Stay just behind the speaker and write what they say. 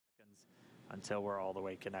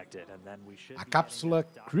A cápsula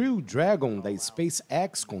Crew Dragon da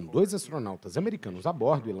SpaceX, com 2 astronautas americanos a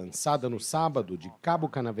bordo e lançada no sábado de Cabo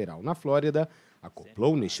Canaveral, na Flórida,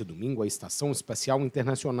 acoplou neste domingo à Estação Espacial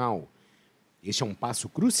Internacional. Este é um passo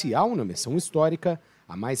crucial na missão histórica,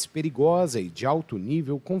 a mais perigosa e de alto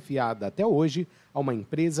nível confiada até hoje a uma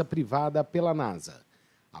empresa privada pela Nasa.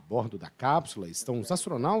 A bordo da cápsula estão os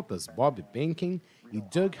astronautas Bob Behnken e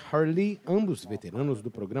Doug Hurley, ambos veteranos do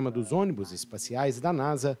programa dos ônibus espaciais da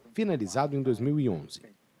NASA, finalizado em 2011.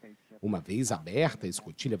 Uma vez aberta, a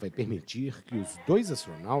escotilha vai permitir que os 2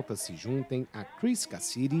 astronautas se juntem a Chris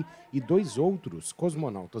Cassidy e 2 outros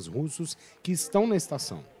cosmonautas russos que estão na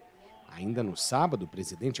estação. Ainda no sábado, o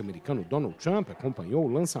presidente americano Donald Trump acompanhou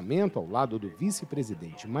o lançamento ao lado do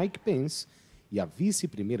vice-presidente Mike Pence e a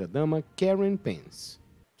vice-primeira-dama Karen Pence.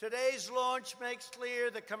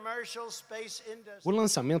 O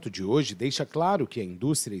lançamento de hoje deixa claro que a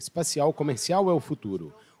indústria espacial comercial é o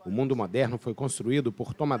futuro. O mundo moderno foi construído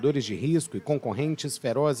por tomadores de risco e concorrentes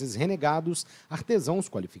ferozes renegados, artesãos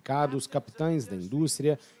qualificados, capitães da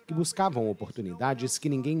indústria que buscavam oportunidades que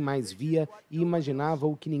ninguém mais via e imaginava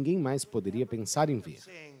o que ninguém mais poderia pensar em ver.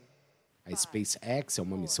 A SpaceX é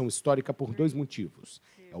uma missão histórica por 2 motivos.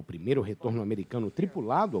 É o primeiro retorno americano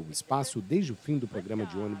tripulado ao espaço desde o fim do programa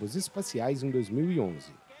de ônibus espaciais em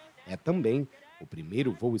 2011. É também o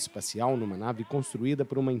primeiro voo espacial numa nave construída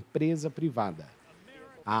por uma empresa privada.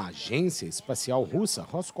 A agência espacial russa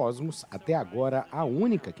Roscosmos, até agora a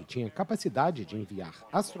única que tinha capacidade de enviar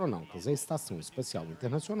astronautas à Estação Espacial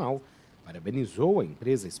Internacional, parabenizou a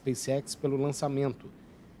empresa SpaceX pelo lançamento.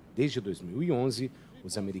 Desde 2011,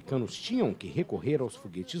 os americanos tinham que recorrer aos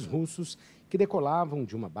foguetes russos que decolavam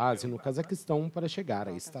de uma base no Cazaquistão para chegar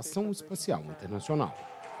à Estação Espacial Internacional.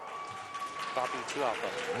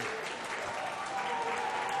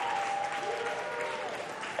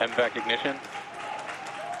 Back ignition.